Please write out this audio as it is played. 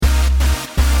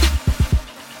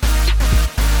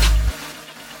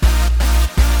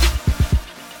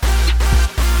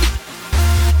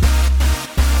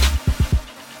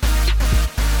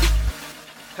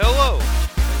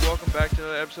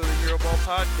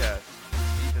Football Podcast.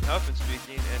 This is Ethan Huffman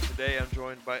speaking, and today I'm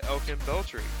joined by Elkin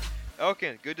Beltry.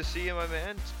 Elkin, good to see you, my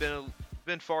man. It's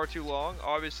been far too long.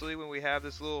 Obviously, when we have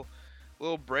this little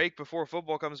break before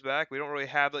football comes back, we don't really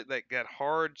have like that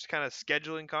hard kind of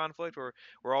scheduling conflict where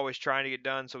we're always trying to get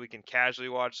done so we can casually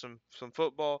watch some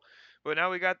football. But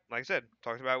now we got, like I said,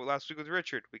 talked about it last week with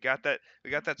Richard. We got that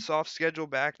soft schedule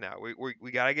back now.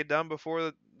 We got to get done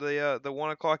before the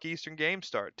 1 o'clock Eastern game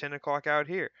start, 10 o'clock out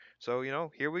here. So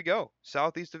here we go.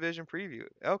 Southeast Division preview.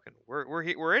 Elkin,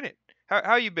 we're in it.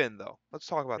 How you been though? Let's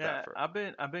talk about that Yeah,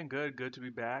 first. I've been good. Good to be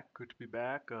back. Good to be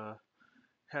back.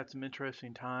 Had some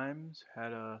interesting times. Had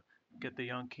to get the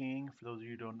young king. For those of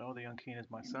you who don't know, the young king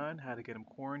is my son. Had to get him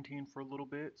quarantined for a little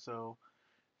bit, so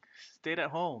stayed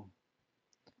at home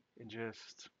and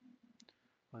just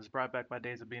was brought back my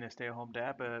days of being a stay-at-home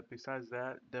dad. But besides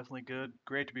that, definitely good.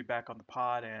 Great to be back on the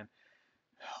pod, and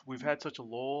we've had such a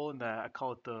lull in that I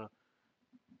call it the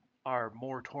our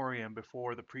moratorium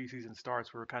before the preseason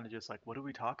starts. We were kind of just like, what do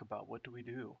we talk about? What do we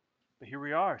do? But here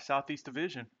we are, Southeast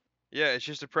Division. Yeah, it's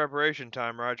just a preparation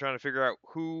time, right? Trying to figure out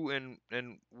who and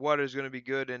what is going to be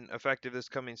good and effective this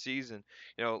coming season.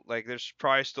 Like there's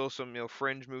probably still some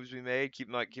fringe moves we made. Keep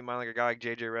in mind like a guy like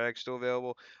JJ Redick still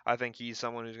available. I think he's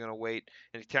someone who's going to wait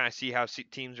and kind of see how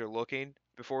teams are looking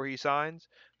before he signs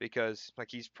because like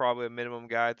he's probably a minimum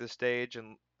guy at this stage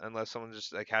and unless someone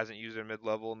just like hasn't used their mid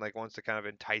level and like wants to kind of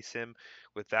entice him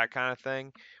with that kind of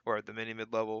thing or at the mini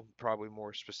mid level, probably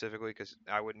more specifically, because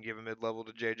I wouldn't give a mid level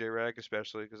to JJ Redick,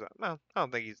 especially because I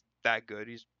don't think he's that good.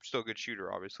 He's still a good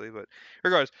shooter, obviously, but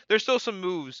regardless, there's still some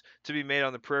moves to be made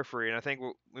on the periphery, and I think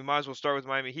we might as well start with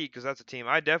Miami Heat because that's a team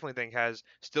I definitely think has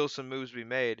still some moves to be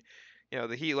made.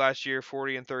 The Heat last year,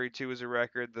 40 and 32 is a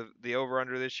record. The over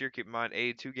under this year, keep in mind,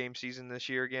 82 game season this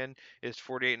year again is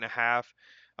 48 and a half.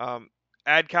 Um,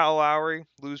 add Kyle Lowry,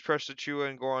 lose Precious Achua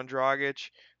and Goran Dragic.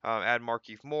 Add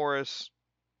Markieff Morris,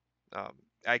 um,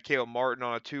 add Caleb Martin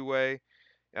on a two-way.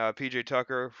 PJ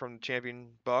Tucker from the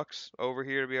champion Bucks over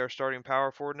here to be our starting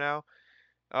power forward now.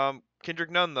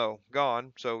 Kendrick Nunn though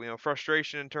gone, so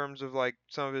frustration in terms of like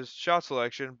some of his shot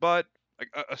selection, but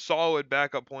a solid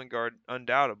backup point guard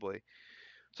undoubtedly.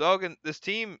 So again, this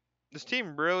team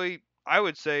really I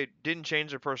would say didn't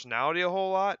change their personality a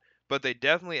whole lot, but they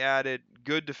definitely added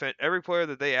good defense. Every player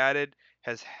that they added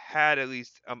has had at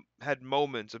least had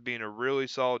moments of being a really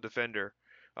solid defender.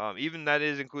 Even that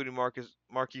is including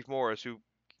Markieff Morris, who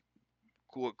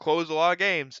closed a lot of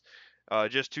games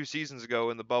just 2 seasons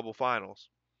ago in the bubble finals.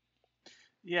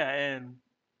 Yeah, and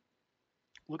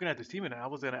looking at this team, and I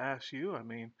was going to ask you, I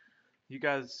mean, you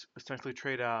guys essentially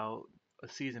trade out a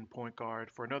seasoned point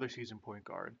guard for another seasoned point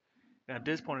guard. And at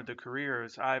this point of their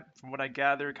careers, from what I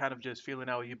gather, kind of just feeling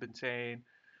out what you've been saying,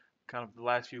 kind of the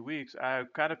last few weeks, I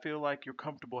kind of feel like you're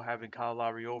comfortable having Kyle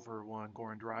Lowry over one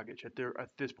Goran Dragic at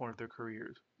this point of their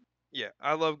careers. Yeah,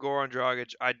 I love Goran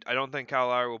Dragic. I don't think Kyle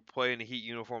Lowry will play in a Heat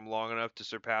uniform long enough to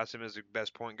surpass him as the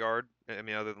best point guard. I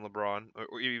mean, other than LeBron,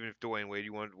 or even if Dwayne Wade, if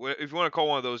you want to call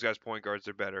one of those guys point guards,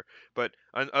 they're better. But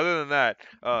other than that,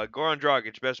 Goran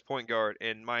Dragic, best point guard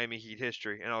in Miami Heat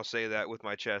history, and I'll say that with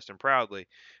my chest and proudly.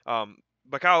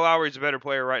 But Kyle Lowry's a better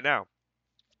player right now.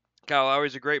 Kyle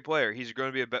Lowry's a great player. He's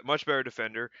going to be a much better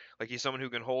defender. Like he's someone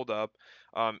who can hold up.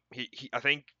 I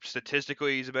think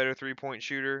statistically he's a better 3-point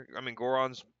shooter. I mean,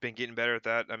 Goran's been getting better at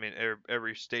that. I mean,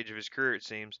 every stage of his career it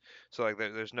seems. So like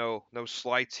there's no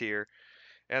slights here.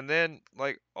 And then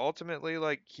like ultimately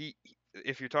like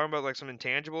if you're talking about like some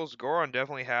intangibles, Goran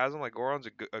definitely has them. Like Goran's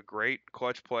a great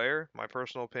clutch player, my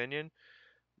personal opinion.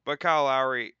 But Kyle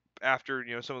Lowry, after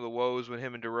some of the woes when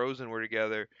him and DeRozan were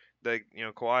together, that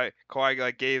Kawhi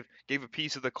like gave a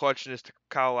piece of the clutchness to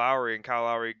Kyle Lowry, and Kyle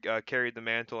Lowry carried the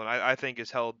mantle, and I think has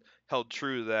held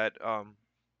true to that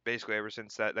basically ever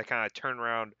since that kind of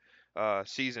turnaround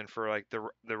season for like the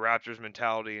Raptors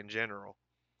mentality in general.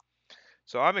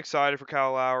 So I'm excited for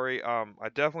Kyle Lowry. I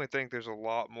definitely think there's a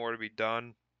lot more to be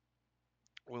done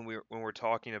when we're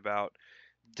talking about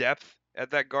depth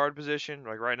at that guard position.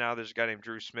 Like right now, there's a guy named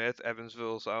Drew Smith,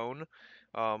 Evansville's own,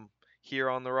 um,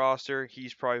 here on the roster.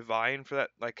 He's probably vying for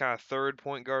that like kind of third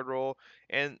point guard role.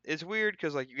 And it's weird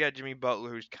because like you got Jimmy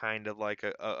Butler, who's kind of like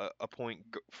a point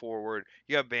forward.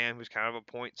 You got Bam, who's kind of a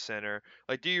point center.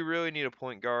 Like, do you really need a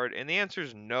point guard? And the answer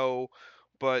is no.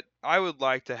 But I would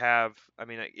like to have. I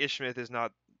mean, like, Ish Smith is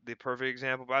not the perfect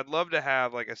example, but I'd love to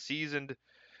have like a seasoned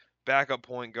backup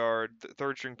point guard,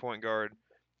 third string point guard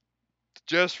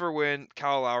just for when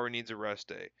Kyle Lowry needs a rest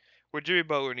day. When Jimmy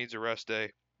Butler needs a rest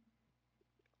day,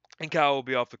 and Kyle will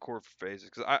be off the court for phases.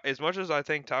 Because as much as I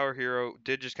think Tyler Hero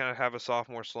did just kind of have a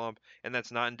sophomore slump, and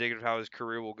that's not indicative of how his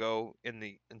career will go in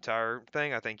the entire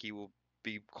thing, I think he will.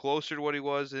 be closer to what he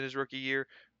was in his rookie year,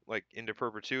 like into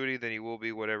perpetuity, than he will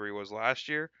be whatever he was last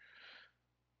year.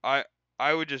 I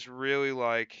I would just really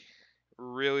like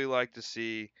to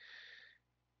see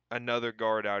another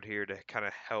guard out here to kind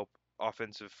of help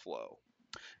offensive flow.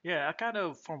 Yeah, I kind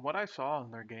of, from what I saw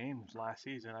in their games last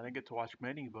season, I didn't get to watch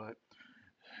many, but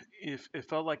if it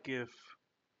felt like if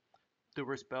there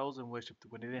were spells in which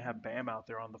when they didn't have Bam out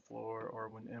there on the floor, or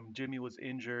when Jimmy was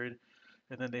injured,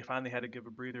 and then they finally had to give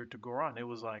a breather to Goran, it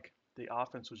was like the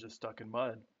offense was just stuck in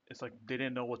mud. It's like they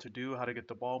didn't know what to do, how to get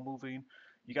the ball moving.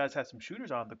 You guys had some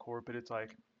shooters on the court, but it's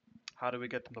like, how do we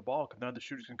get them the ball? Because none of the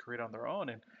shooters can create on their own,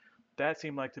 and that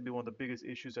seemed like to be one of the biggest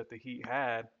issues that the Heat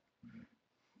had.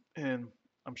 And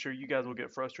I'm sure you guys will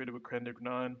get frustrated with Kendrick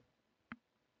Nunn,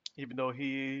 even though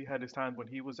he had his times when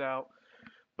he was out.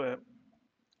 But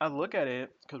I look at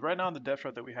it because right now on the depth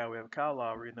chart that we have Kyle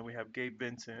Lowry, and then we have Gabe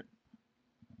Vincent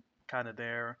kind of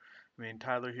there. I mean,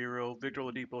 Tyler Hero, Victor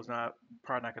Oladipo is not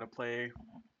probably not going to play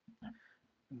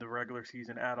in the regular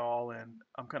season at all, and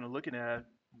I'm kind of looking at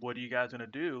what are you guys going to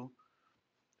do?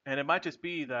 And it might just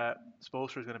be that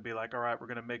Spoelstra is going to be like, all right, we're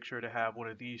going to make sure to have one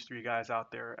of these three guys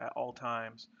out there at all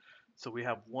times. So we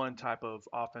have one type of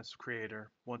offensive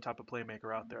creator, one type of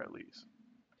playmaker out there at least.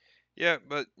 Yeah,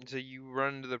 but so you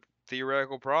run into the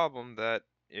theoretical problem that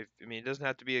if I mean it doesn't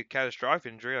have to be a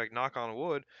catastrophic injury, like knock on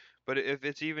wood, but if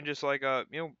it's even just like a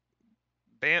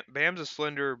Bam's a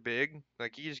slender big,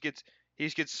 like he just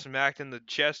gets smacked in the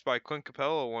chest by Clint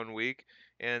Capella one week,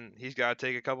 and he's got to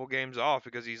take a couple games off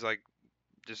because he's like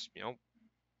just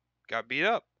got beat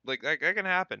up. Like that can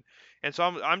happen, and so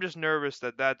I'm just nervous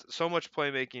that that's so much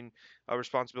playmaking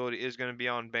responsibility is going to be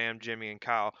on Bam, Jimmy, and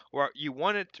Kyle. Where you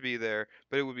want it to be there,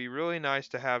 but it would be really nice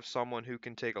to have someone who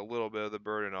can take a little bit of the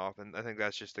burden off, and I think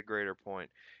that's just the greater point.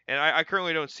 And I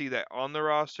currently don't see that on the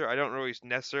roster. I don't really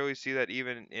necessarily see that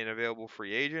even in available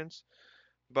free agents,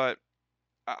 but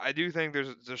I do think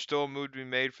there's still a move to be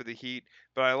made for the Heat,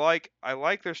 but I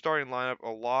like their starting lineup a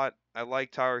lot. I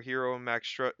like Tyler Hero and Max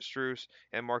Strus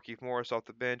and Markieff Morris off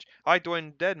the bench. I like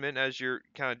Dwayne Dedman as your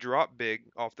kind of drop big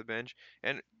off the bench,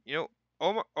 and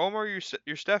Omar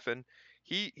your Stefan,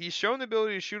 he's shown the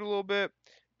ability to shoot a little bit,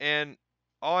 and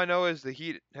all I know is the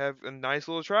Heat have a nice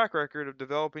little track record of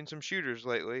developing some shooters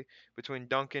lately between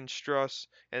Duncan, Struss,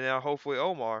 and now hopefully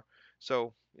Omar.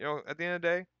 So at the end of the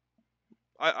day.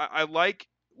 I like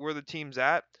where the team's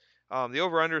at. The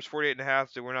over under is 48 and a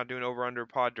half, so we're not doing over under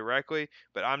pod directly,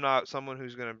 but I'm not someone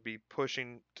who's going to be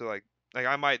pushing to like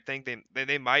I might think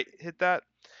they might hit that,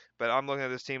 but I'm looking at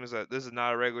this team as this is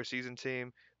not a regular season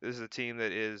team. This is a team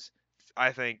that is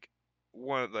I think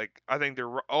I think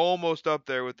they're almost up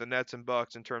there with the Nets and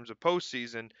Bucks in terms of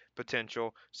postseason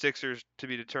potential. Sixers to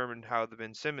be determined how the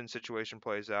Ben Simmons situation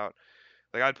plays out.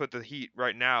 Like I'd put the Heat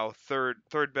right now third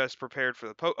best prepared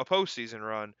for a postseason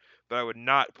run, but I would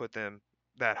not put them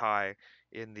that high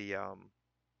in the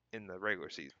regular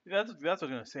season. That's what I was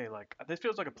gonna say. Like this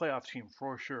feels like a playoff team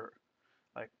for sure.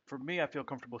 Like for me, I feel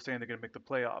comfortable saying they're gonna make the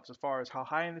playoffs. As far as how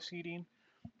high in the seeding,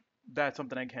 that's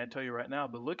something I can't tell you right now.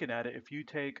 But looking at it, if you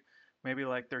take maybe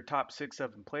like their top six,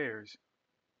 seven players,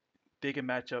 they can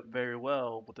match up very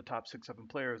well with the top six, seven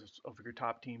players of your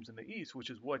top teams in the East, which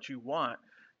is what you want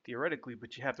theoretically,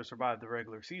 but you have to survive the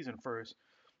regular season first.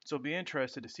 So be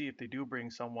interested to see if they do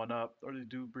bring someone up or they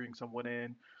do bring someone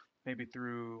in, maybe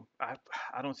through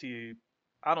I don't see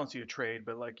I don't see a trade,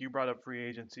 but like you brought up free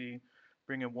agency,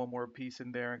 bring in one more piece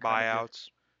in there and kind of get Buyouts,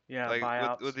 yeah like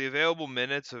with buyouts. the available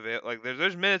minutes like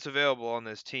there's minutes available on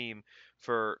this team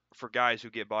for guys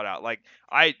who get bought out. Like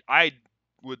I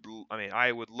would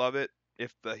love it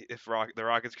if the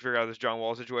Rockets could figure out this John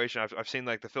Wall situation. I've seen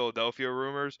like the Philadelphia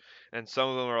rumors, and some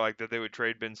of them are like that they would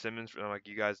trade Ben Simmons. And I'm like,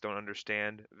 you guys don't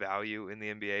understand value in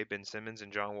the NBA. Ben Simmons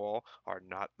and John Wall are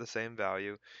not the same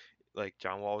value. Like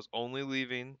John Wall is only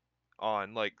leaving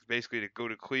on like basically to go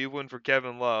to Cleveland for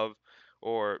Kevin Love,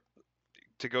 or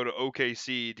to go to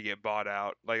OKC to get bought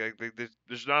out. Like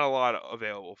there's not a lot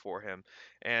available for him.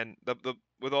 And the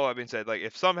with all that being said, like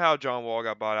if somehow John Wall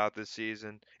got bought out this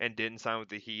season and didn't sign with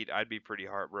the Heat, I'd be pretty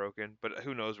heartbroken. But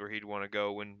who knows where he'd want to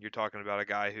go when you're talking about a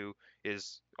guy who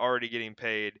is already getting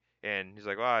paid and he's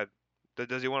like, well,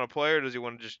 does he want to play or does he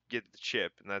want to just get the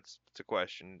chip? And that's a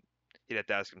question he'd have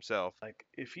to ask himself. Like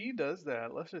if he does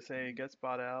that, let's just say he gets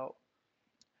bought out,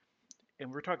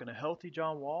 and we're talking a healthy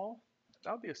John Wall,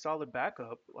 that would be a solid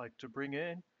backup like to bring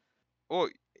in. Well,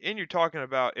 and you're talking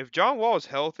about if John Wall is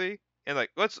healthy and like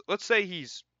let's say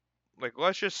he's like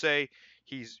let's just say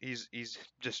he's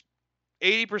just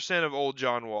 80% of old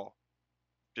John Wall.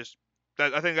 Just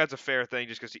that I think that's a fair thing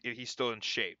just because he's still in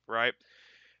shape, right?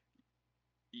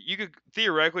 You could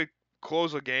theoretically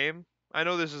close a game I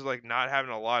know this is like not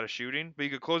having a lot of shooting, but you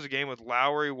could close the game with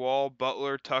Lowry, Wall,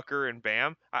 Butler, Tucker, and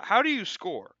Bam. How do you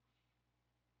score?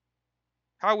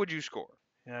 How would you score?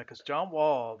 Yeah, because John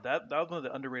Wall, that was one of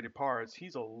the underrated parts.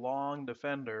 He's a long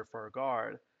defender for a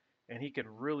guard, and he can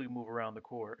really move around the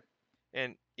court.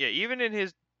 And yeah, even in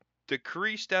his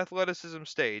decreased athleticism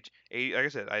stage, like I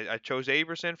said, I chose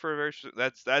 80% for a very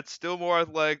that's still more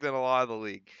athletic than a lot of the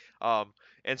league. Um,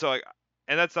 and so like,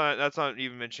 and that's not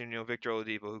even mentioning Victor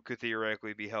Oladipo who could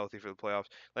theoretically be healthy for the playoffs.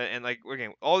 And like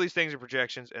again, all these things are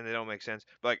projections and they don't make sense.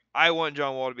 But like I want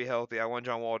John Wall to be healthy. I want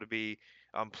John Wall to be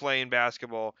playing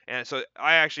basketball. And so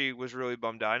I actually was really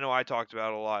bummed out. I know I talked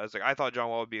about it a lot. It's like I thought John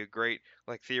Wall would be a great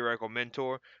like theoretical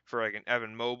mentor for like an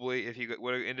Evan Mobley if he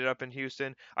would have ended up in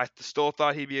Houston. I still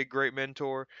thought he'd be a great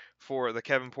mentor for the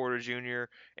Kevin Porter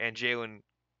Jr. and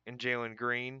Jalen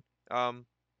Green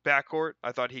backcourt.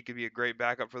 I thought he could be a great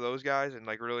backup for those guys and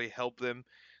like really help them,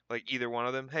 like either one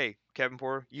of them. Hey, Kevin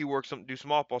Porter, you do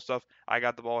some off ball stuff. I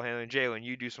got the ball handling. Jalen,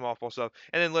 you do some off ball stuff,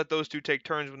 and then let those two take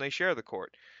turns when they share the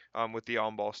court, with the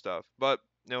on ball stuff. But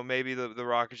maybe the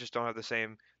Rockets just don't have the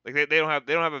same like they don't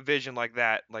have a vision like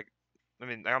that. Like I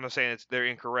mean, I'm not saying they're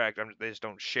incorrect. They just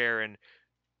don't share in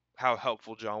how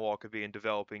helpful John Wall could be in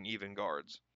developing even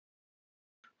guards.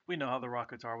 We know how the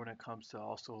Rockets are when it comes to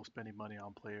also spending money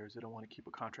on players. They don't want to keep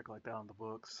a contract like that on the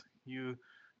books. You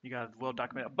got it well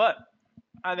documented. But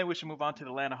I think we should move on to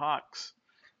the Atlanta Hawks,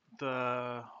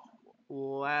 the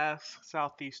last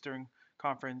Southeastern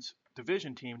Conference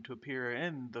division team to appear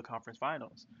in the conference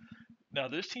finals. Now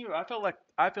this team, I feel like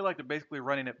they're basically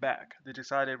running it back. They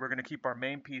decided we're going to keep our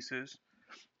main pieces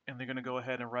and they're going to go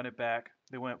ahead and run it back.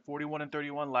 They went 41 and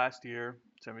 31 last year,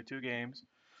 72 games,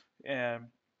 and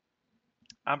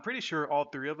I'm pretty sure all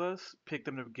three of us picked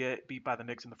them to get beat by the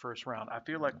Knicks in the first round. I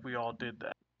feel like we all did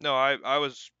that. No, I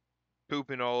was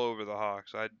pooping all over the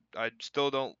Hawks. I still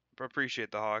don't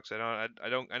appreciate the Hawks. I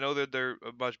know that they're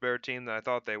a much better team than I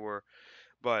thought they were,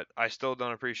 but I still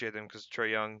don't appreciate them because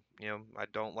Trey Young, I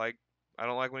don't like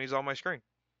when he's on my screen.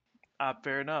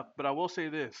 Fair enough, but I will say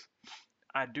this: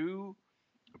 I do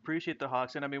appreciate the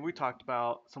Hawks, and I mean we talked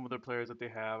about some of the players that they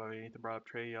have. I mean Ethan brought up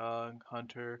Trey Young,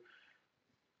 Hunter,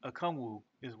 Okongwu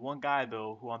is one guy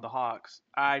though who on the Hawks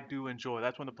I do enjoy.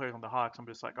 That's one of the players on the Hawks. I'm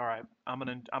just like, all right, I'm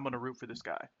gonna root for this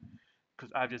guy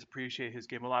because I just appreciate his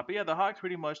game a lot. But yeah, the Hawks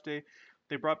pretty much they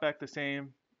brought back the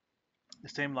same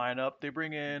lineup. They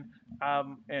bring in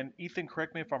and Ethan,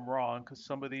 correct me if I'm wrong, because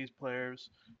some of these players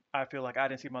I feel like I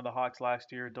didn't see him on the Hawks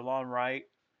last year. DeLon Wright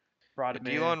brought Yeah, him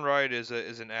in, Delon Wright is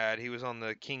an ad. He was on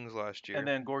the Kings last and year.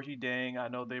 then Gorgie Dang. I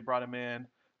know they brought him in.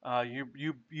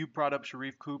 You brought up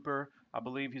Sharif Cooper. I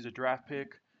believe he's a draft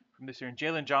pick from this year, and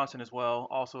Jalen Johnson as well,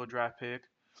 also a draft pick.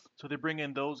 So they bring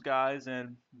in those guys,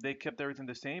 and they kept everything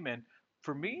the same. And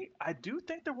for me, I do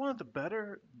think they're one of the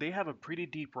better. They have a pretty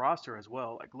deep roster as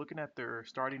well. Like looking at their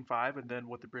starting five and then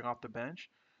what they bring off the bench,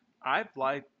 I've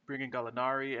liked bringing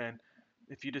Gallinari, and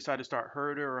if you decide to start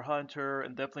Herder or Hunter,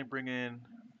 and definitely bring in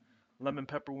lemon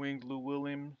pepper wings, Lou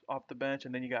Williams off the bench,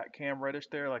 and then you got Cam Reddish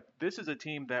there. Like this is a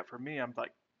team that for me, I'm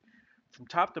like from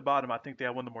top to bottom, I think they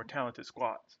have one of the more talented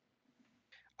squads.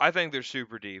 I think they're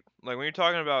super deep. Like when you're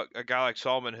talking about a guy like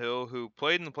Solomon Hill who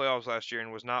played in the playoffs last year and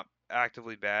was not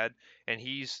actively bad, and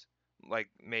he's like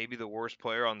maybe the worst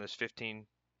player on this 15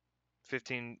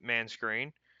 man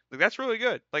screen. Like that's really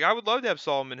good. Like I would love to have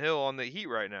Solomon Hill on the Heat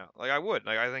right now. Like I would.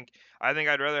 Like I think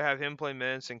I'd rather have him play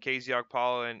minutes than Casey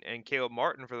Okpala and Caleb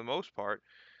Martin for the most part.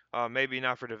 Maybe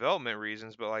not for development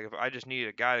reasons, but like if I just needed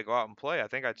a guy to go out and play, I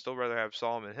think I'd still rather have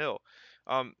Solomon Hill.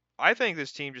 I think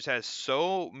this team just has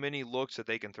so many looks that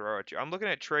they can throw at you. I'm looking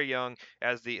at Trey Young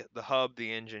as the hub,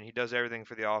 the engine. He does everything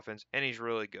for the offense, and he's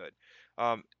really good.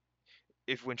 Um,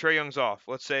 if when Trey Young's off,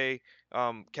 let's say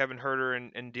Kevin Herter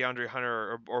and DeAndre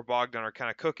Hunter or Bogdan are kind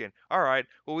of cooking. All right,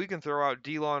 well we can throw out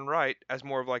Delon Wright as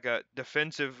more of like a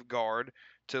defensive guard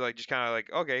to like just kind of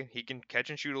like okay he can catch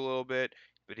and shoot a little bit,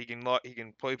 but he can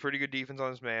play pretty good defense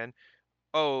on his man.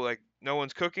 Oh, like no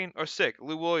one's cooking or sick.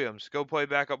 Lou Williams, go play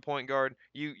backup point guard.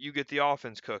 You get the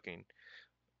offense cooking.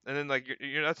 And then like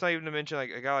that's not even to mention like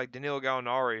a guy like Danilo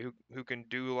Gallinari who can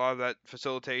do a lot of that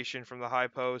facilitation from the high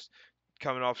post,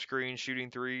 coming off screen, shooting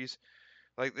threes.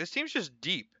 Like this team's just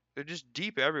deep. They're just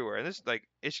deep everywhere, and this like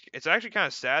it's actually kind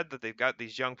of sad that they've got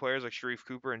these young players like Sharif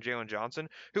Cooper and Jalen Johnson,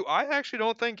 who I actually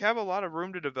don't think have a lot of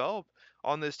room to develop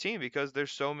on this team because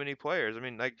there's so many players. I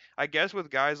mean, like I guess with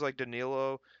guys like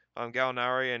Danilo,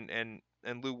 Gallinari,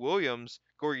 and Lou Williams,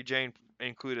 Gorgie Jane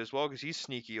included as well because he's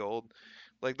sneaky old.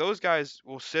 Like those guys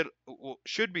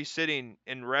should be sitting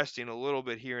and resting a little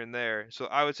bit here and there. So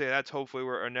I would say that's hopefully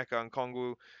where Oneka and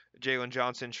Kongwu, Jalen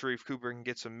Johnson, Sharif Cooper can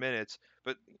get some minutes.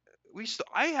 But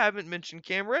I haven't mentioned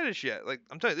Cam Reddish yet. Like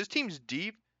I'm telling you, this team's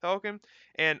deep, Falcon,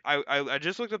 and I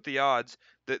just looked up the odds.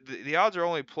 The odds are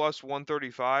only plus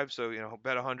 135, so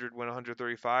bet 100 win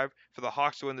 135 for the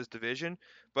Hawks to win this division.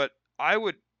 But I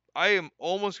would I am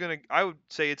almost gonna I would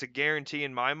say it's a guarantee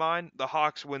in my mind the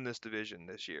Hawks win this division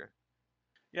this year.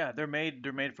 Yeah, they're made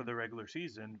for the regular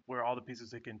season where all the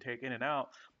pieces they can take in and out.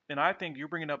 And I think you're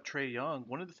bringing up Trey Young.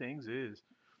 One of the things is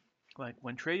like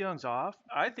when Trey Young's off,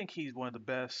 I think he's one of the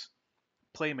best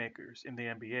playmakers in the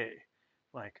NBA.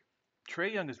 Like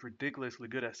Trey Young is ridiculously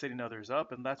good at setting others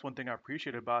up, and that's one thing I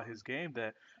appreciate about his game.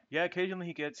 That yeah,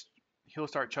 occasionally he'll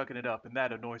start chucking it up, and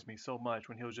that annoys me so much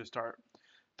when he'll just start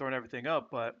throwing everything up.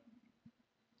 But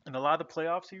in a lot of the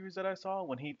playoff series that I saw,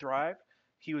 when he thrived,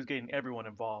 he was getting everyone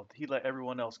involved. He let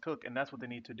everyone else cook, and that's what they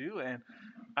need to do. And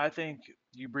I think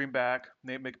you bring back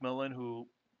Nate McMillan, who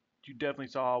you definitely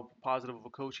saw how positive of a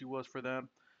coach he was for them.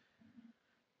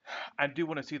 I do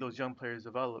want to see those young players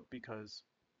develop because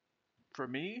for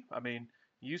me, I mean,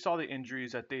 you saw the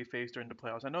injuries that they faced during the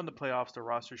playoffs. I know in the playoffs the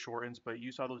roster shortens, but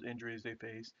you saw those injuries they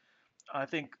faced. I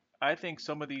think I think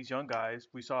some of these young guys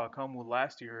we saw Akamwu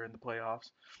last year in the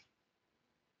playoffs.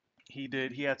 He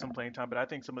had some playing time, but I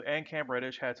think and Cam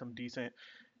Reddish had some decent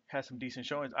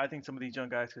showings. I think some of these young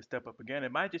guys could step up again.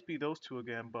 It might just be those two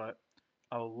again, but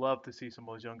I would love to see some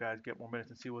of those young guys get more minutes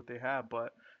and see what they have.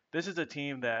 But this is a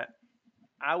team that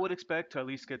I would expect to at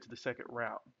least get to the second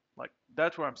round. Like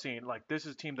that's where I'm seeing. Like this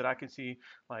is a team that I can see.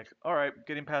 Like all right,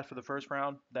 getting past for the first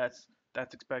round, that's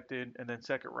expected, and then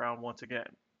second round once again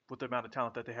with the amount of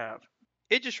talent that they have.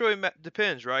 It just really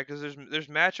depends, right? Because there's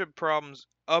matchup problems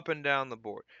up and down the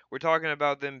board. We're talking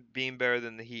about them being better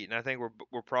than the Heat, and I think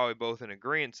we're probably both in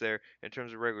agreement there in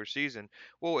terms of regular season.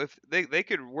 Well, if they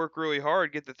could work really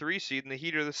hard, get the 3 seed, and the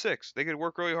Heat are the 6. They could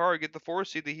work really hard, get the 4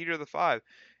 seed, the Heat are the 5,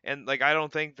 and like I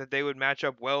don't think that they would match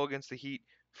up well against the Heat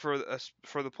for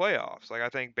the playoffs. Like I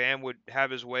think Bam would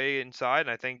have his way inside, and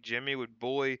I think Jimmy would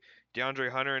bully DeAndre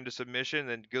Hunter into submission.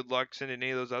 And good luck sending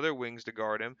any of those other wings to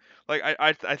guard him. Like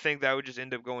I think that would just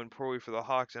end up going poorly for the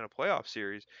Hawks in a playoff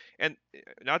series. And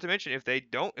not to mention if they're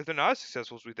not as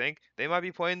successful as we think, they might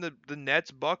be playing the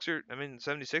Nets, Bucks, or I mean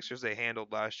 76ers they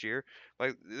handled last year.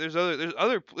 Like there's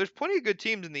plenty of good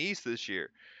teams in the East this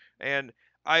year. And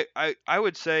I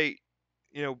would say,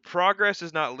 progress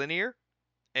is not linear,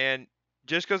 and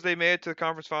just because they made it to the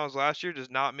conference finals last year does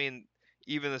not mean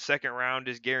even the second round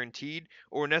is guaranteed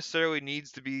or necessarily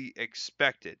needs to be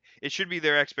expected. It should be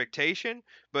their expectation,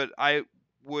 but I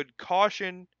would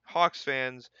caution Hawks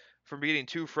fans from getting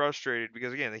too frustrated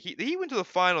because again, the Heat went to the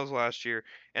finals last year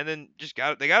and then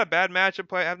they got a bad matchup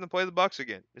having to play the Bucks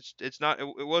again.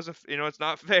 It wasn't it's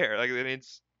not fair. Like I mean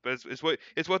it's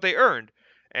what they earned.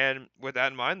 And with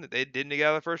that in mind, that they didn't get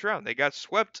out of the first round. They got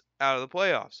swept out of the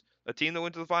playoffs. A team that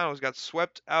went to the finals got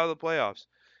swept out of the playoffs.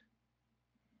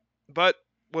 But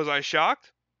was I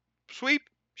shocked? Sweep?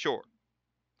 Sure.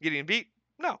 Getting beat?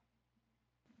 No.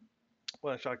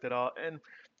 Wasn't shocked at all, and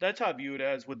that's how I view it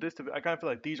as with this. I kind of feel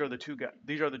like these are the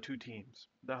two teams,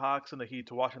 the Hawks and the Heat,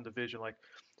 to Washington division. Like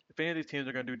if any of these teams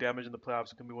are going to do damage in the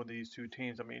playoffs, it can be one of these two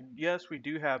teams. I mean, yes, we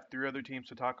do have three other teams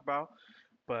to talk about,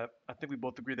 but I think we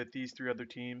both agree that these three other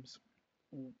teams,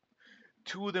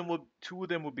 two of them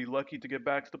would be lucky to get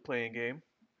back to the playing game,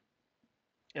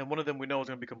 and one of them we know is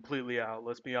going to be completely out.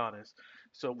 Let's be honest.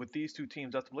 So with these two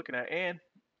teams, that's what I'm looking at. And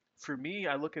for me,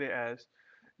 I look at it as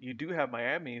you do have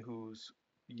Miami, who's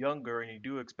younger, and you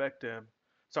do expect them.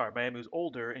 Sorry, Miami who's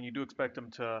older, and you do expect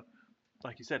them to,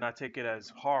 like you said, not take it as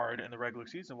hard in the regular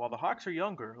season. While the Hawks are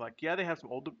younger, like yeah, they have some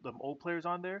old players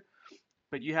on there,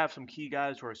 but you have some key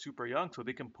guys who are super young, so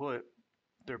they can put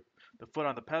their the foot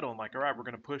on the pedal and like, all right, we're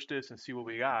gonna push this and see what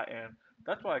we got, and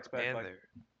that's what I expect. And Like,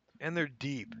 they're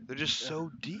deep. They're just yeah.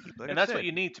 so deep. Like I And that's what said.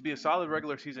 you need to be a solid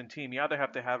regular season team. You either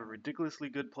have to have a ridiculously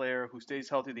good player who stays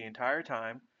healthy the entire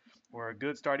time, or a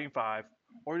good starting five,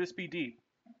 or just be deep,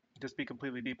 just be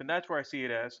completely deep. And that's where I see it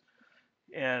as.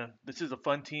 And this is a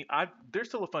fun team. They're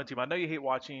still a fun team. I know you hate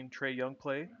watching Trey Young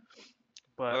play,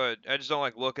 but I just don't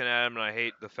like looking at him, and I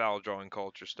hate the foul drawing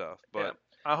culture stuff. yeah, But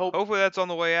I hope hopefully that's on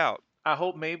the way out. I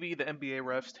hope maybe the NBA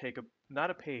refs take a not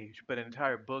a page, but an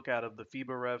entire book out of the FIBA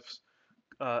refs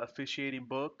officiating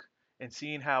book and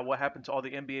seeing how what happened to all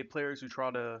the NBA players who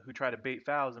try to bait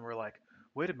fouls, and we're like,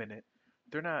 wait a minute,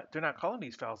 they're not calling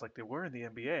these fouls like they were in the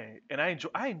NBA. And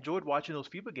I enjoyed watching those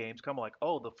FIBA games. Kind of like,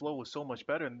 oh, the flow was so much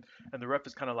better, and the ref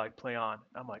is kind of like play on.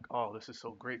 I'm like, oh, this is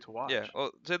so great to Yeah, watch.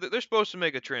 well, so they're supposed to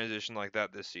make a transition like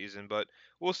that this season, but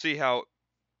we'll see how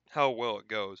well it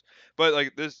goes. But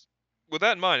like this, with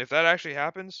that in mind, if that actually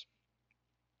happens,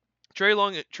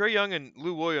 Trey Young and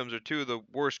Lou Williams are two of the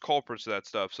worst culprits of that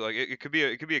stuff. So like it could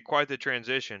be quite the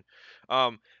transition.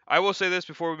 I will say this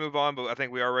before we move on, but I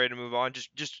think we are ready to move on.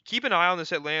 Just keep an eye on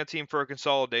this Atlanta team for a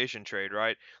consolidation trade,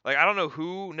 right? Like I don't know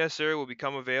who necessarily will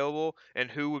become available and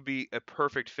who would be a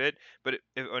perfect fit, but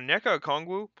if Onyeka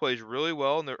Okongwu plays really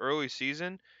well in the early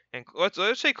season, and let's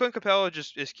say Clint Capella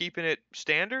just is keeping it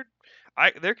standard.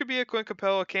 There could be a Clint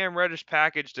Capella Cam Reddish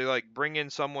package to like bring in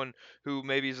someone who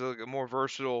maybe is like a more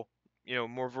versatile,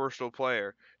 more versatile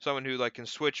player, someone who like can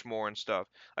switch more and stuff.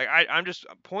 Like I'm just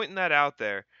pointing that out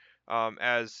there.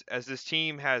 As this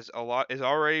team has a lot is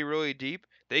already really deep,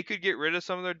 they could get rid of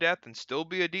some of their depth and still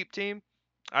be a deep team.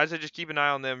 I say just keep an eye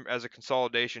on them as a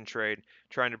consolidation trade,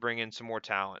 trying to bring in some more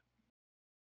talent.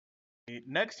 The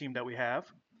next team that we have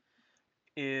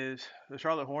is the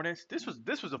Charlotte Hornets. This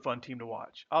was a fun team to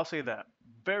watch. I'll say that.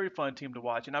 Very fun team to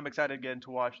watch, and I'm excited again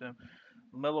to watch them.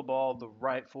 LaMelo Ball, the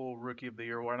rightful Rookie of the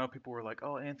Year. Where I know people were like,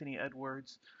 "Oh, Anthony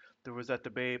Edwards." There was that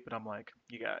debate, but I'm like,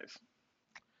 you guys,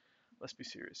 let's be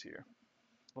serious here.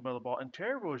 LaMelo Ball and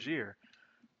Terry Rozier.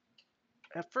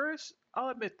 At first, I'll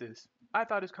admit this. I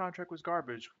thought his contract was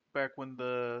garbage back when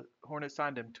the Hornets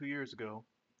signed him 2 years ago.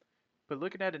 But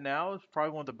looking at it now, it's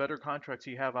probably one of the better contracts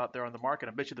you have out there on the market.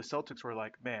 I bet you the Celtics were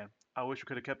like, man, I wish we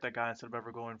could have kept that guy instead of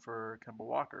ever going for Kemba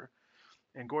Walker.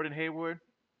 And Gordon Hayward,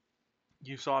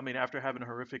 you saw, I mean, after having a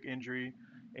horrific injury,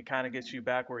 it kind of gets you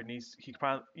back where it needs.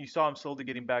 You saw him slowly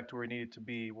getting back to where he needed to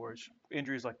be. Where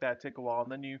injuries like that take a while,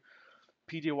 and then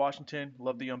PJ Washington,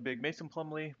 love the young big Mason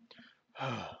Plumlee.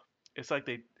 It's like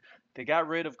they got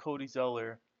rid of Cody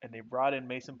Zeller and they brought in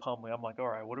Mason Plumlee. I'm like, all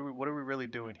right, what are we really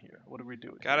doing here? What are we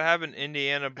doing Gotta here? have an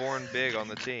Indiana-born big on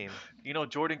the team.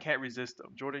 Jordan can't resist them.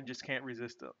 Jordan just can't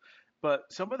resist them. But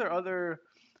some of their other,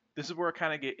 this is where I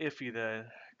kind of get iffy. Then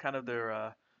kind of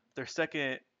their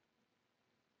second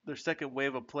their second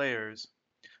wave of players.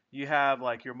 You have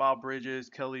like your Miles Bridges,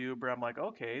 Kelly Oubre. I'm like,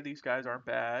 okay, these guys aren't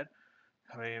bad.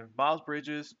 I mean, Miles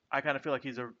Bridges, I kind of feel like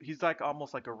he's like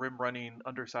almost like a rim running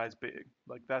undersized big.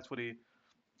 Like that's what he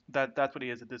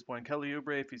is at this point. Kelly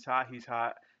Oubre, if he's hot, he's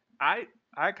hot. I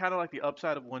I kind of like the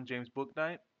upside of one James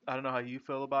Booknight. I don't know how you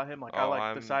feel about him. Like I Oh, like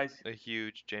the I'm size. a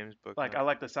huge James Like Booknight. I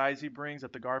like the size he brings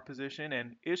at the guard position.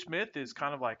 And Ish Smith is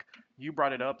kind of like you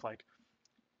brought it up. Like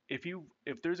if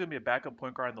there's gonna be a backup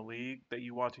point guard in the league that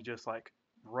you want to just like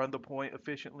run the point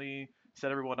efficiently,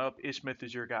 set everyone up, Ish Smith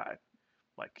is your guy.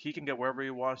 Like he can get wherever he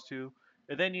wants to.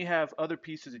 And then you have other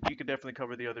pieces that you can definitely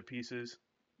cover the other pieces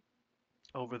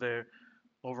over there,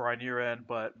 over on your end.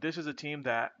 But this is a team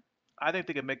that I think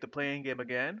they can make the playing game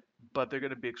again, but they're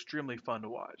going to be extremely fun to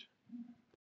watch.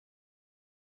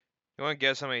 You want to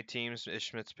guess how many teams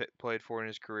Ish Smith's played for in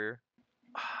his career?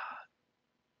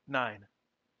 9.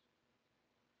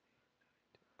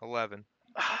 11.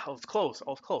 I was close. I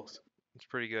was close. It's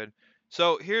pretty good.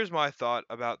 So here's my thought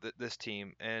about this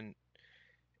team, and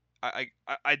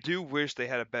I do wish they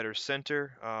had a better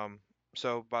center.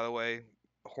 So by the way,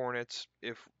 Hornets,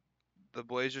 if the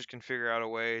Blazers can figure out a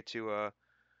way to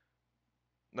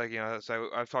like so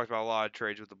I've talked about a lot of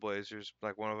trades with the Blazers,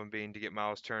 like one of them being to get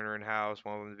Miles Turner in house,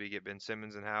 one of them to be get Ben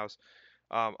Simmons in house.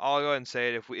 I'll go ahead and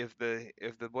say it. If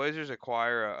the Blazers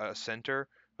acquire a center,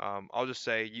 I'll just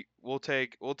say we'll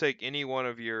take any one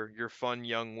of your fun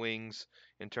young wings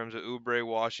in terms of Oubre,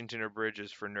 Washington, or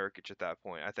Bridges for Nurkic at that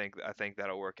point. I think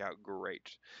that'll work out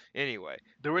great. Anyway,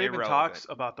 There were even irrelevant. talks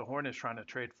about the Hornets trying to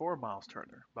trade for Miles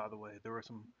Turner. By the way, there were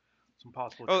some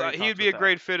possible Oh, trade he would talks be with a that.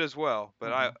 great fit as well.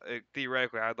 But Hmm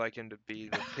theoretically I'd like him to be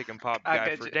the pick and pop I guy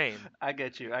get for you. Dame. I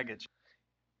get you. I get you.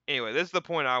 Anyway, this is the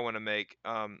point I want to make.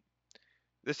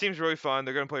 This team's really fun.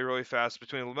 They're going to play really fast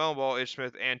between LaMelo Ball, Ish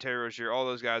Smith, and Terry Rozier. All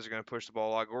those guys are going to push the ball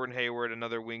a lot. Gordon Hayward,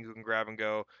 another wing who can grab and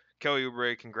go. Kelly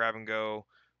Oubre can grab and go.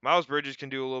 Miles Bridges can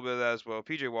do a little bit of that as well.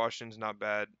 PJ Washington's not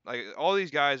bad. Like all these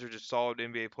guys are just solid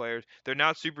NBA players. They're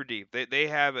not super deep. They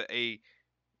have a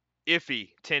iffy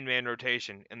 10-man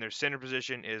rotation, and their center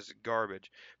position is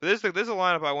garbage. But this is a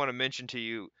lineup I want to mention to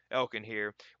you, Elkin,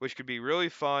 here, which could be really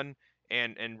fun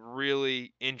and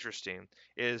really interesting.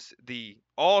 Is the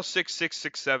all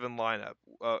 6-6-6-7 lineup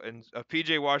and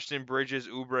PJ Washington, Bridges,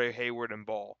 Oubre, Hayward, and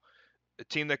Ball. A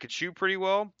team that could shoot pretty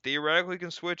well, theoretically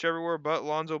can switch everywhere but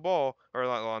Lonzo Ball or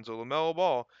not Lonzo LaMelo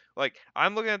Ball. Like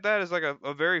I'm looking at that as like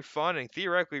a very fun and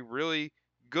theoretically really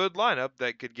good lineup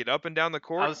that could get up and down the I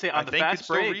court. would say I on the think could fast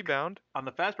still break, rebound.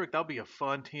 that'll be a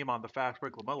fun team on the fast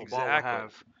break. Lamelo Ball Exactly.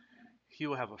 he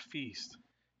will have a feast.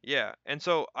 Yeah, and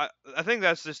so I think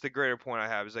that's just the greater point I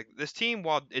have is like this team,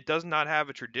 while it does not have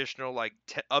a traditional like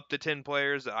up to 10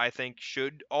 players that I think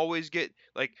should always get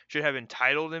like should have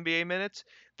entitled NBA minutes,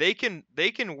 they can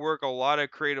work a lot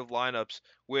of creative lineups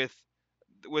with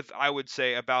with I would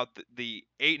say about the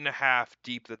 8.5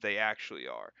 deep that they actually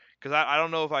are. Because I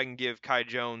don't know if I can give Kai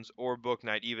Jones or Book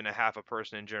Knight even a half a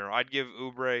person in general. I'd give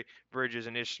Oubre, Bridges,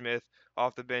 and Ish Smith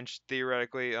off the bench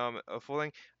theoretically a full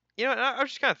thing. And I was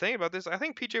just kind of thinking about this. I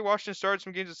think PJ Washington started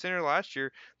some games at center last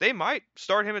year. They might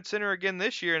start him at center again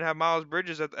this year and have Miles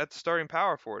Bridges at the starting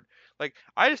power forward. Like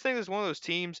I just think this is one of those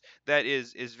teams that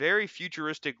is very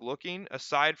futuristic looking,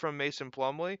 aside from Mason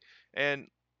Plumlee, and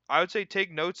I would say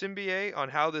take notes NBA on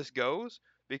how this goes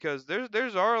because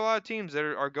there's are a lot of teams that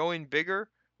are going bigger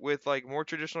with like more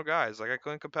traditional guys like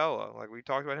Clint Capella, like we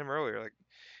talked about him earlier. Like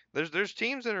there's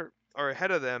teams that are ahead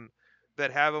of them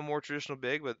that have a more traditional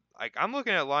big, but like I'm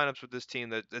looking at lineups with this team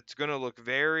that's going to look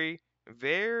very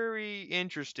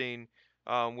interesting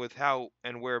with how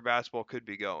and where basketball could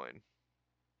be going.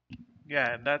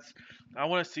 Yeah, and that's I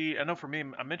want to see. I know for me,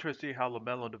 I'm interested in how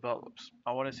Lamelo develops.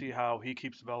 I want to see how he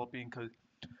keeps developing because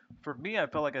for me, I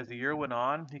felt like as the year went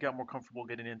on, he got more comfortable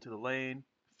getting into the lane,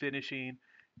 finishing,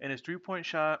 and his three-point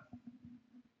shot.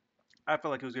 I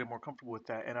felt like he was getting more comfortable with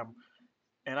that,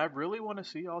 and I really want to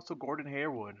see also Gordon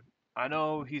Hayward. I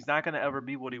know he's not going to ever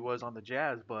be what he was on the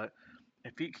Jazz, but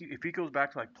if he goes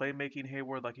back to like playmaking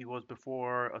Hayward like he was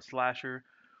before, a slasher,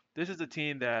 this is a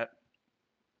team that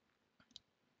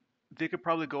they could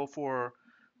probably go for.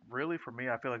 Really, for me,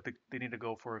 I feel like they need to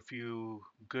go for a few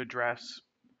good drafts.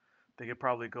 They could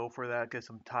probably go for that, get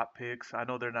some top picks. I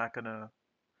know they're not gonna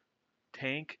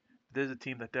tank. There's a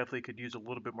team that definitely could use a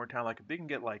little bit more talent. Like if they can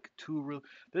get like two real,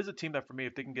 there's a team that for me,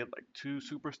 if they can get like two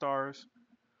superstars,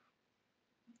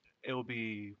 it'll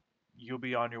be you'll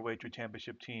be on your way to a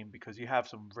championship team because you have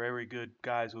some very good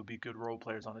guys who will be good role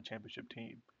players on the championship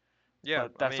team. Yeah,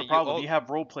 But I that's the mean you problem. all You have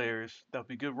role players that will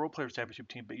be good role players championship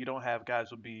team, but you don't have guys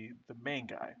who will be the main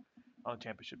guy on the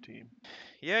championship team.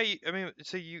 Yeah, I mean,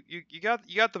 so you got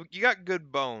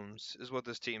good bones is what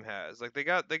this team has. Like they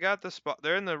got the spot.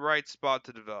 They're in the right spot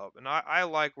to develop. And I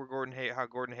like where how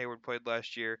Gordon Hayward played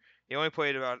last year. He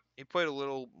played a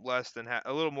little less than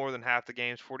a little more than half the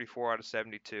games, 44 out of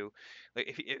 72.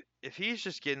 Like if he's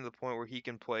just getting to the point where he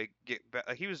can like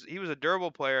he was a durable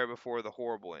player before the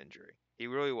horrible injury. He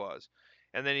really was.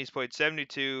 And then he's played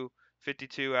 72,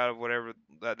 52 out of whatever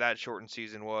that shortened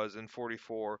season was, and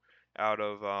 44 out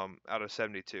of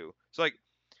 72. So like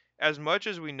as much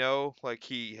as we know like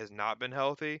he has not been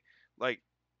healthy, like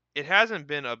it hasn't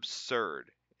been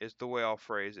absurd is the way I'll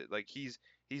phrase it. Like he's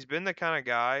been the kind of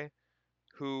guy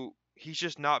who he's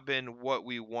just not been what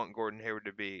we want Gordon Hayward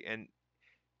to be. And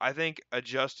I think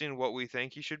adjusting what we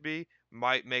think he should be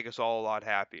might make us all a lot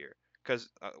happier. Because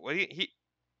what he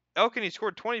Elkin, he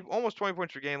scored 20, almost 20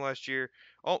 points per game last year,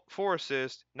 4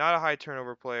 assists, not a high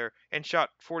turnover player, and shot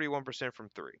 41% from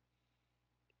three.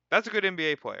 That's a good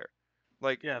NBA player.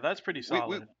 Like Yeah, that's pretty we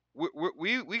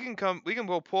we solid. we can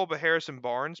go pull up a Harrison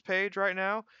Barnes page right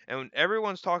now, and when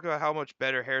everyone's talking about how much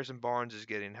better Harrison Barnes is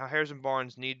getting, how Harrison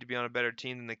Barnes need to be on a better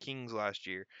team than the Kings last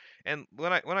year. And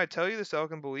when I tell you this,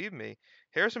 Elkin, believe me,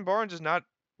 Harrison Barnes is not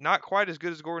quite as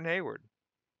good as Gordon Hayward,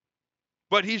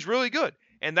 but he's really good,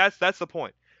 and that's the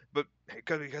point. But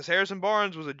because Harrison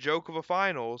Barnes was a joke of a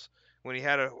finals when he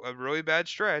had a really bad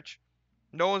stretch,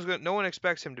 no one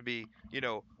expects him to be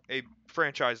a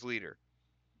franchise leader.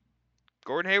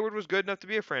 Gordon Hayward was good enough to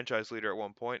be a franchise leader at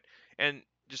one point, and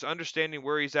just understanding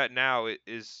where he's at now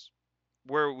is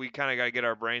where we kind of got to get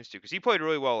our brains to because he played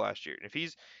really well last year. And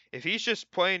if he's just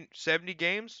playing 70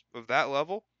 games of that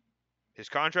level, his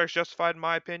contract's justified in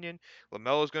my opinion.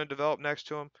 Lamelo's going to develop next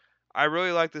to him. I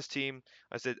really like this team.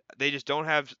 I said they just don't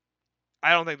have.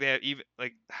 I don't think they have even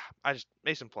like. I just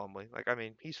Mason Plumlee. Like I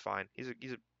mean, he's fine. He's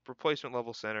a replacement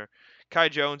level center. Kai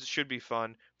Jones should be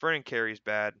fun. Vernon Carey's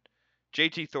bad.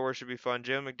 JT Thor should be fun.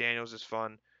 Jalen McDaniels is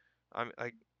fun. I'm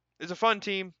like, it's a fun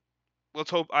team.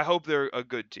 I hope they're a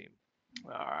good team.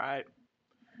 All right,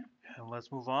 and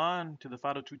let's move on to the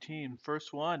final two teams.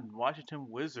 First one, Washington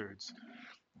Wizards,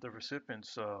 the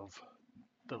recipients of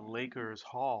the Lakers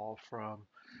haul from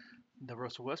the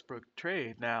Russell Westbrook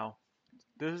trade. Now,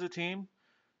 this is a team.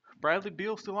 Bradley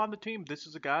Beal still on the team. This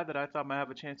is a guy that I thought might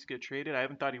have a chance to get traded. I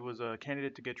even thought he was a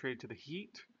candidate to get traded to the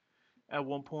Heat. At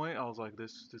one point, I was like,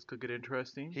 this could get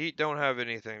interesting. Heat don't have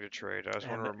anything to trade. I just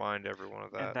want to And remind everyone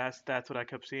of and that. that's what I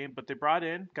kept seeing. But they brought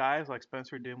in guys like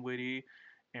Spencer Dinwiddie,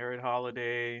 Aaron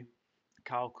Holiday,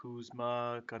 Kyle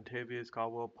Kuzma, Contavious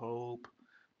Caldwell Pope,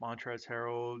 Montrezl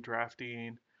Harrell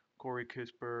drafting, Corey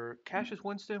Kispert, Cassius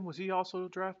Winston. Was he also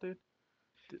drafted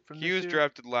from He this was year?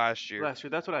 drafted last year. Last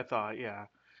year. That's what I thought. Yeah.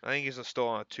 I think he's still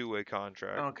on a two-way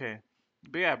contract. Okay.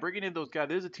 But yeah, bringing in those guys.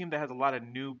 There's a team that has a lot of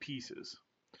new pieces.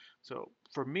 So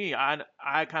for me,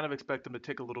 I kind of expect them to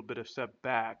take a little bit of step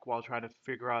back while trying to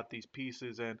figure out these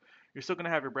pieces. And you're still gonna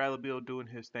have your Bradley Beal doing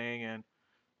his thing, and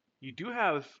you do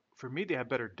have, for me, they have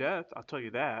better depth. I'll tell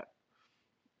you that.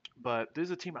 But this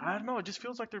is a team. I don't know. It just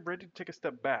feels like they're ready to take a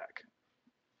step back.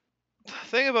 The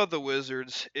thing about the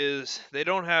Wizards is they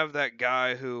don't have that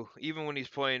guy who, even when he's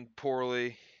playing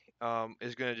poorly,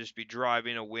 is going to just be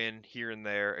driving a win here and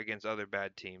there against other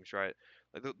bad teams, right?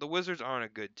 Like the Wizards aren't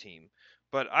a good team,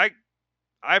 but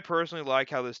I personally like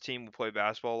how this team will play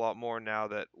basketball a lot more now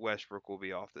that Westbrook will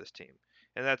be off this team,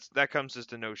 and that comes as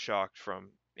to no shock from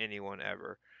anyone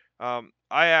ever.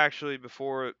 I actually,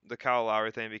 before the Kyle Lowry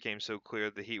thing became so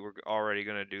clear the Heat were already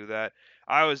going to do that,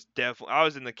 I was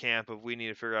in the camp of we need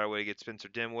to figure out a way to get Spencer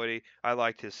Dinwiddie. I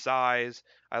liked his size.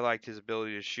 I liked his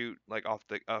ability to shoot like off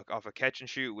a catch and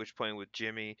shoot, which playing with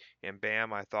Jimmy and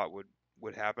Bam I thought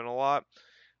would happen a lot.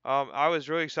 I was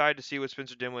really excited to see what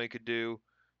Spencer Dinwiddie could do,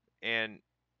 and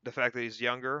the fact that he's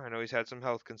younger. I know he's had some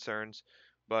health concerns,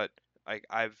 but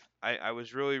I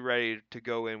was really ready to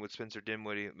go in with Spencer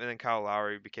Dinwiddie, and then Kyle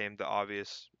Lowry became the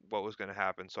obvious what was going to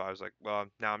happen. So I was like, well,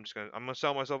 now I'm gonna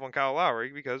sell myself on Kyle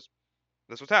Lowry because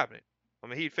that's what's happening.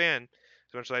 I'm a Heat fan.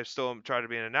 As much as I still am trying to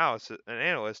be an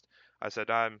analyst, I said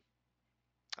I'm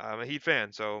a Heat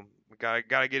fan, so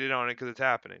gotta get it on it because it's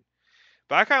happening.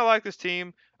 But I kind of like this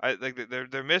team. I like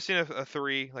they're missing a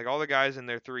three. Like all the guys in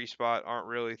their three spot aren't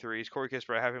really threes. Corey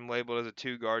Kispert, I have him labeled as a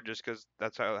two guard just because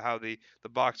that's how the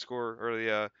box score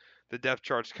or the depth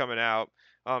chart's coming out.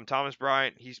 Thomas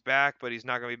Bryant, he's back, but he's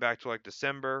not gonna be back till like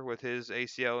December with his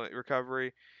ACL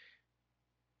recovery.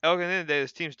 At the end of the day,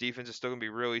 this team's defense is still gonna be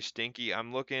really stinky.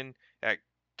 I'm looking at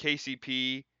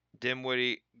KCP,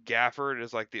 Dimwitty, Gafford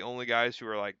as like the only guys who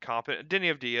are like competent. Denny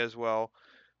of D as well,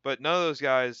 but none of those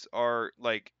guys are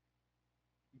like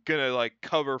gonna like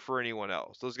cover for anyone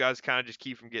else. Those guys kind of just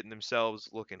keep from getting themselves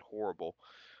looking horrible.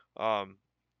 Um,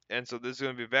 and so this is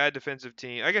gonna be a bad defensive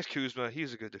team. I guess Kuzma, he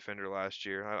was a good defender last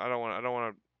year. I don't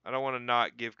want to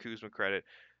not give Kuzma credit.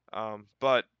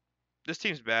 But this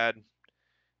team's bad.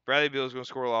 Bradley Beal's gonna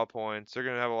score a lot of points. They're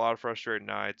gonna have a lot of frustrated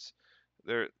nights.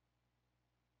 They're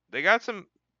they got some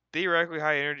theoretically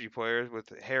high energy players with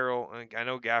Harrell, and I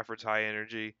know Gafford's high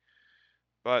energy,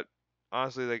 but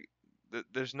honestly, like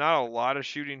there's not a lot of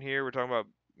shooting here. We're talking about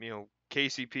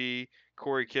KCP,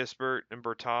 Corey Kispert, and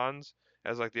Bertans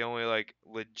as like the only like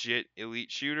legit elite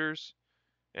shooters.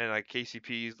 And like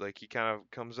KCP's like he kind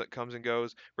of comes and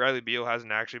goes. Bradley Beal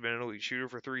hasn't actually been an elite shooter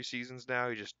for 3 seasons now.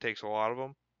 He just takes a lot of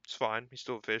them. It's fine. He's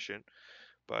still efficient,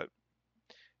 but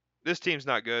this team's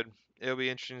not good. It'll be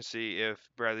interesting to see if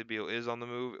Bradley Beal is on the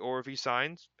move or if he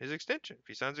signs his extension. If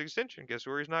he signs his extension, guess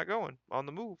where he's not going? On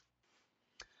the move.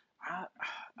 I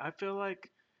I feel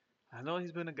like I know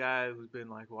he's been a guy who's been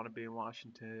like want to be in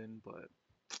Washington, but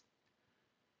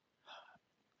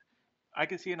I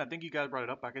can see, and I think you guys brought it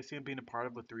up. I can see him being a part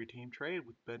of a three-team trade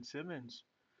with Ben Simmons.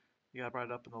 You guys brought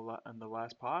it up in the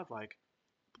last pod. Like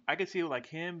I can see like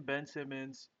him, Ben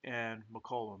Simmons, and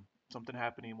McCollum. Something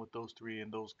happening with those three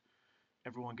and those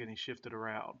everyone getting shifted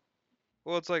around.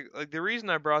 Well, it's like the reason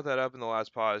I brought that up in the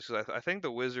last pod is because I think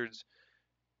the Wizards,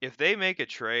 if they make a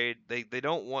trade, they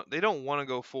don't want to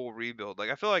go full rebuild. Like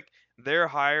I feel like they're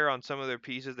higher on some of their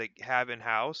pieces they have in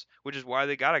house, which is why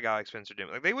they got a guy like Spencer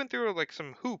Dinwiddie. Like they went through like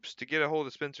some hoops to get a hold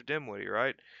of Spencer Dinwiddie,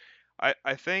 right?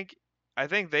 I think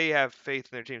they have faith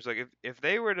in their teams. Like if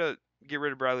they were to get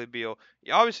rid of Bradley Beal,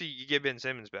 obviously you get Ben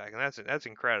Simmons back, and that's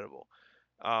incredible.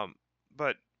 Um,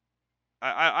 but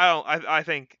I don't I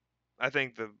think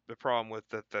the problem with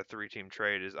the three team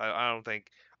trade is I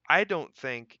don't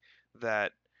think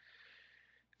that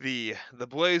the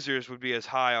Blazers would be as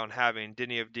high on having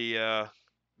Denny Avdia,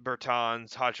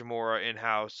 Bertans, Hachimura in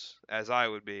house as I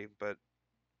would be, but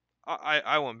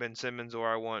I want Ben Simmons or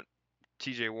I want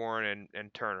T.J. Warren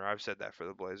and Turner. I've said that for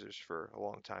the Blazers for a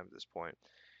long time at this point.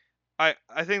 I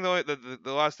think the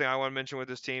last thing I want to mention with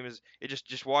this team is it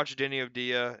just watch Denny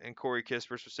Avdia and Corey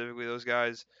Kispert specifically. Those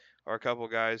guys are a couple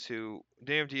guys who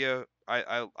Denny Avdia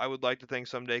I would like to think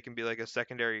someday can be like a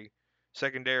secondary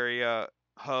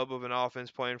hub of an offense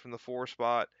playing from the four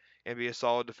spot and be a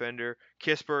solid defender.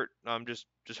 Kispert, I'm just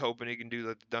hoping he can do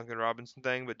the Duncan Robinson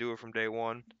thing, but do it from day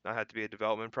one, not have to be a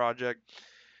development project.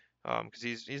 Because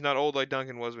he's not old like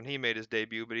Duncan was when he made his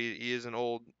debut, but he is an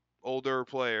older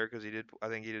player because I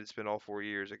think he did spend all 4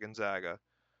 years at Gonzaga.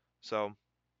 So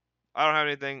I don't have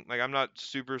anything like I'm not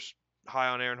super high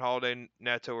on Aaron Holiday,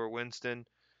 Neto, or Winston.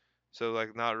 So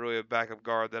like not really a backup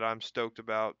guard that I'm stoked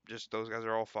about. Just those guys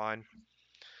are all fine.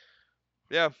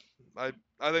 Yeah, I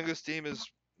think this team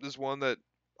is one that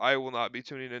I will not be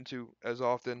tuning into as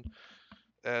often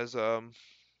as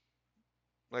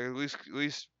Like at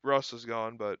least Russ is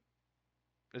gone, but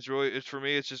it's for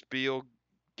me. It's just Beal,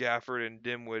 Gafford, and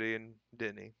Dimwitty and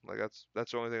Denny. Like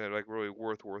that's the only thing that like really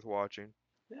worth watching.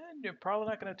 And you're probably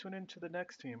not going to tune into the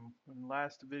next team, and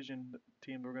last division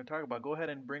team we're going to talk about. Go ahead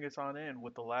and bring us on in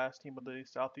with the last team of the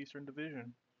Southeastern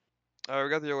Division. We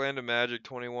got the Orlando Magic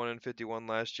 21 and 51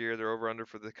 last year. Their over under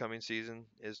for the coming season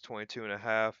is 22 and a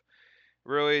half.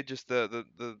 Really, just the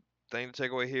thing to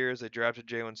take away here is they drafted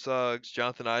Jalen Suggs.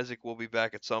 Jonathan Isaac will be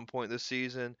back at some point this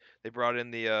season. They brought in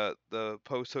the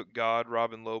post hook god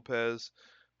Robin Lopez,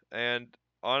 and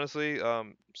honestly,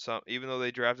 some even though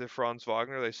they drafted Franz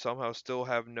Wagner, they somehow still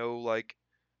have no like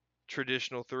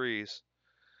traditional threes.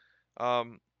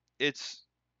 Um, it's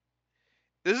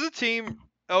this is a team,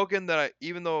 Elgin, that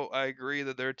even though I agree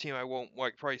that they're a team I won't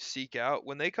like probably seek out,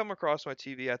 when they come across my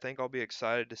TV, I think I'll be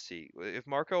excited to see. If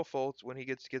Markel Fultz, when he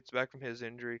gets back from his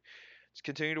injury, just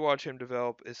continue to watch him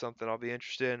develop is something I'll be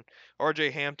interested in.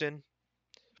 RJ Hampton,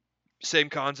 same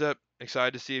concept.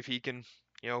 Excited to see if he can,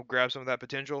 grab some of that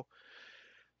potential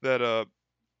that a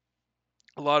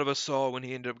lot of us saw when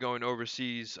he ended up going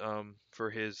overseas for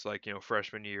his like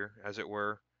freshman year, as it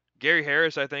were. Gary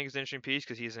Harris, I think, is an interesting piece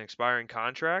because he's an expiring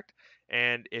contract,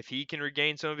 and if he can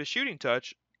regain some of his shooting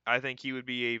touch, I think he would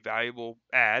be a valuable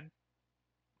add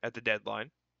at the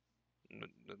deadline.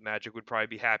 The Magic would probably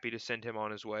be happy to send him on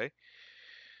his way.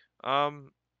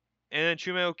 Um, and then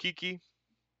Chume Okiki,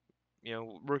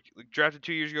 drafted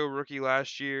 2 years ago, rookie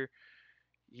last year.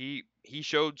 He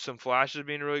showed some flashes of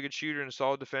being a really good shooter and a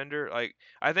solid defender. Like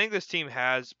I think this team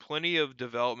has plenty of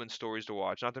development stories to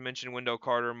watch. Not to mention Wendell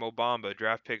Carter and Mo Bamba,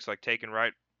 draft picks like taken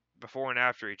right before and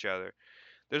after each other.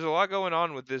 There's a lot going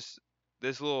on with this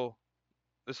little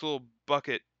this little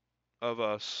bucket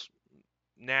of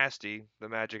nasty the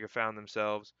Magic have found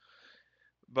themselves.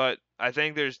 But I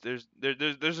think there's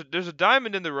a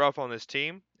diamond in the rough on this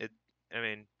team. I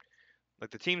mean,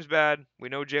 like the team's bad. We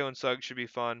know Jalen Suggs should be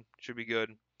fun, should be good.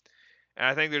 And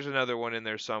I think there's another one in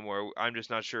there somewhere. I'm just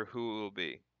not sure who it will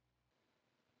be.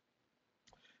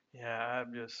 Yeah,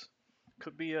 I'm just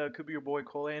could be your boy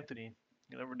Cole Anthony.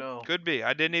 You never know. Could be.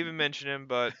 I didn't even mention him,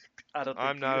 but I don't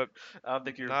I'm think you not I don't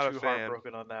think you're not a too fan.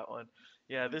 heartbroken on that one.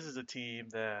 Yeah, this is a team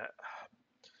that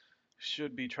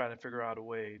should be trying to figure out a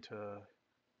way to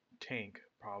tank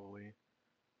probably.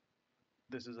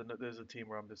 This is a team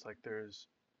where I'm just like there's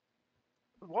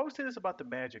why would say this about the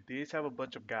Magic? They just have a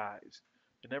bunch of guys.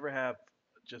 They never have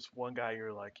just one guy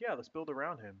you're like, yeah, let's build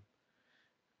around him.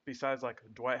 Besides like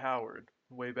Dwight Howard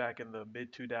way back in the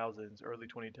mid 2000s, early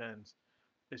 2010s.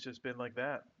 It's just been like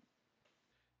that.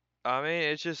 I mean,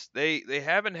 it's just they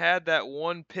haven't had that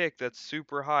one pick that's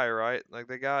super high, right? Like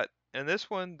they got and this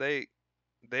one they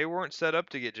weren't set up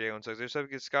to get Jalen Suggs. They're set up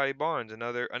to get Scotty Barnes,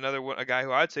 another one, a guy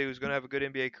who I'd say who's going to have a good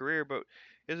NBA career, but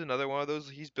is another one of those.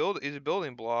 He's a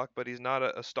building block, but he's not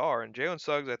a star. And Jalen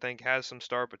Suggs, I think, has some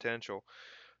star potential.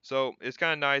 So it's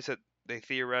kind of nice that they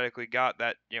theoretically got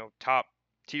that top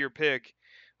tier pick,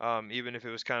 even if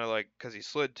it was kind of like because he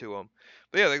slid to them.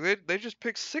 But yeah, like they just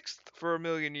picked sixth for a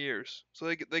million years. So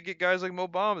they get guys like Mo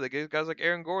Bamba, they get guys like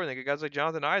Aaron Gordon, they get guys like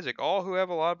Jonathan Isaac, all who have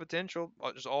a lot of potential,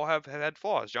 just all have had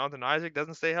flaws. Jonathan Isaac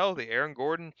doesn't stay healthy. Aaron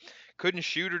Gordon couldn't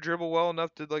shoot or dribble well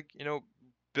enough to like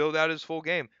build out his full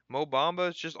game. Mo Bamba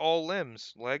is just all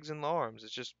limbs, legs and arms.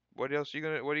 It's just what are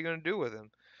you gonna do with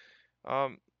him?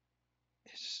 Um,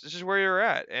 this is where you're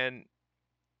at, and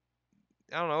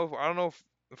I don't know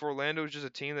if Orlando is just a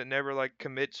team that never like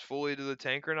commits fully to the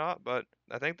tank or not, but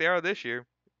I think they are this year.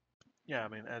 Yeah, I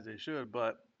mean, as they should.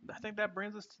 But I think that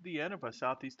brings us to the end of our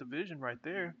Southeast Division right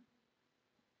there.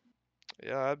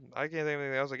 Yeah, I can't think of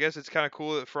anything else. I guess it's kind of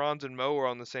cool that Franz and Mo are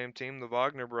on the same team, the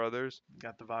Wagner brothers.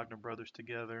 Got the Wagner brothers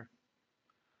together.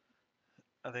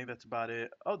 I think that's about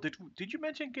it. Oh, did you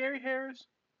mention Gary Harris?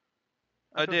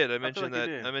 I I feel did. I feel like you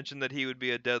did. I mentioned that he would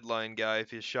be a deadline guy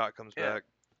if his shot comes Yeah, back.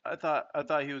 I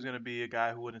thought he was gonna be a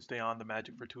guy who wouldn't stay on the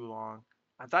Magic for too long.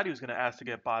 I thought he was gonna ask to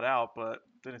get bought out, but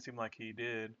didn't seem like he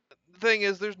did. The thing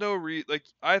is, there's no like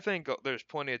I think there's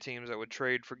plenty of teams that would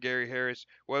trade for Gary Harris,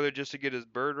 whether just to get his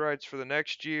bird rights for the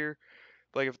next year,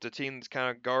 like if it's a team that's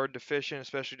kind of guard deficient,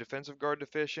 especially defensive guard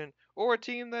deficient, or a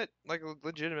team that like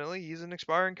legitimately he's an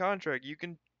expiring contract. You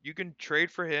can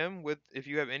trade for him with if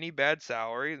you have any bad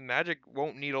salary. The Magic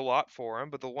won't need a lot for him,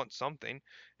 but they'll want something,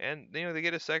 and they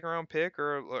get a second round pick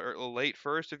or a late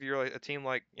first if you're like a team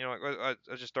like like,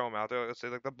 I just throw them out there. Let's say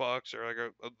like the Bucks or like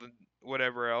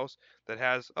whatever else that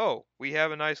has we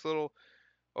have a nice little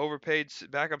overpaid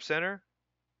backup center.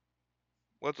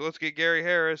 Let's get Gary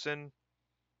Harris and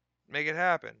make it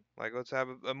happen. Like let's have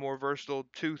a more versatile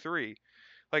 2-3.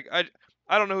 Like I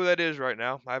don't know who that is right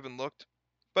now. I haven't looked,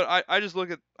 but I just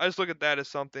look at that as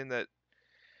something that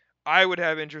I would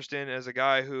have interest in as a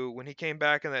guy who, when he came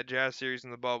back in that Jazz series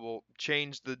in the bubble,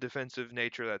 changed the defensive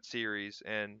nature of that series.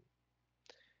 And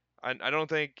I don't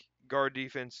think guard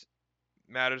defense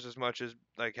matters as much as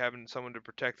like having someone to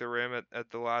protect the rim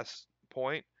at the last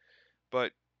point,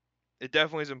 but it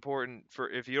definitely is important for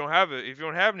if you don't have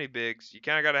any bigs, you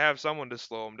kind of got to have someone to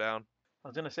slow them down. I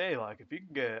was gonna say, like, if you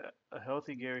can get a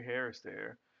healthy Gary Harris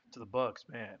there to the Bucks,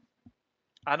 man.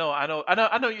 I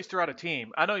know you threw out a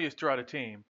team. I know you threw out a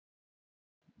team,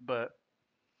 but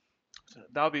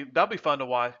that'll be fun to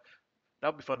watch.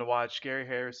 That'll be fun to watch. Gary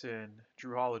Harris and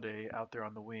Drew Holiday out there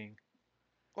on the wing.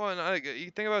 Well, and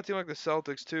you think about a team like the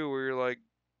Celtics too, where you're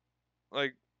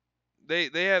like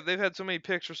they've had so many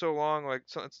picks for so long. Like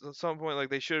at some point, like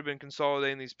they should have been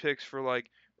consolidating these picks for like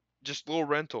just little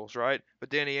rentals, right? But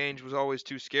Danny Ainge was always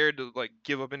too scared to like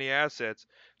give up any assets.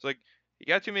 It's like you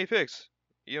got too many picks.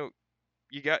 You know,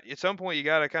 you got at some point you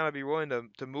got to kind of be willing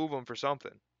to move them for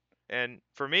something. And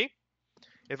for me,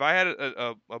 if I had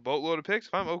a boatload of picks,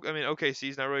 if I mean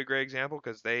OKC's not really a great example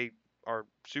because they are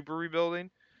super rebuilding.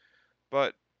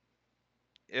 But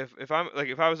if I'm like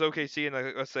if I was OKC and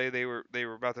like, let's say they were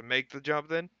about to make the jump,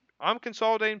 then I'm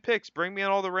consolidating picks. Bring me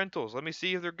on all the rentals. Let me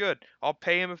see if they're good. I'll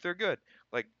pay them if they're good.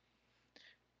 Like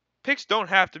picks don't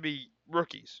have to be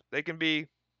rookies. They can be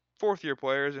fourth year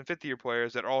players and fifth year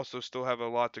players that also still have a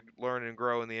lot to learn and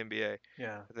grow in the NBA.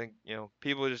 Yeah. I think,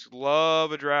 people just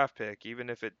love a draft pick, even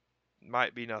if it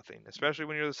might be nothing, especially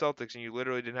when you're the Celtics and you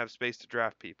literally didn't have space to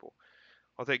draft people.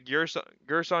 I'll take Gerson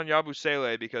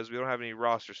Yabusele because we don't have any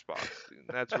roster spots. And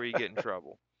that's where you get in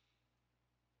trouble.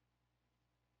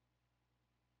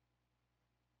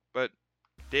 But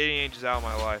dating age is out of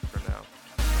my life for now.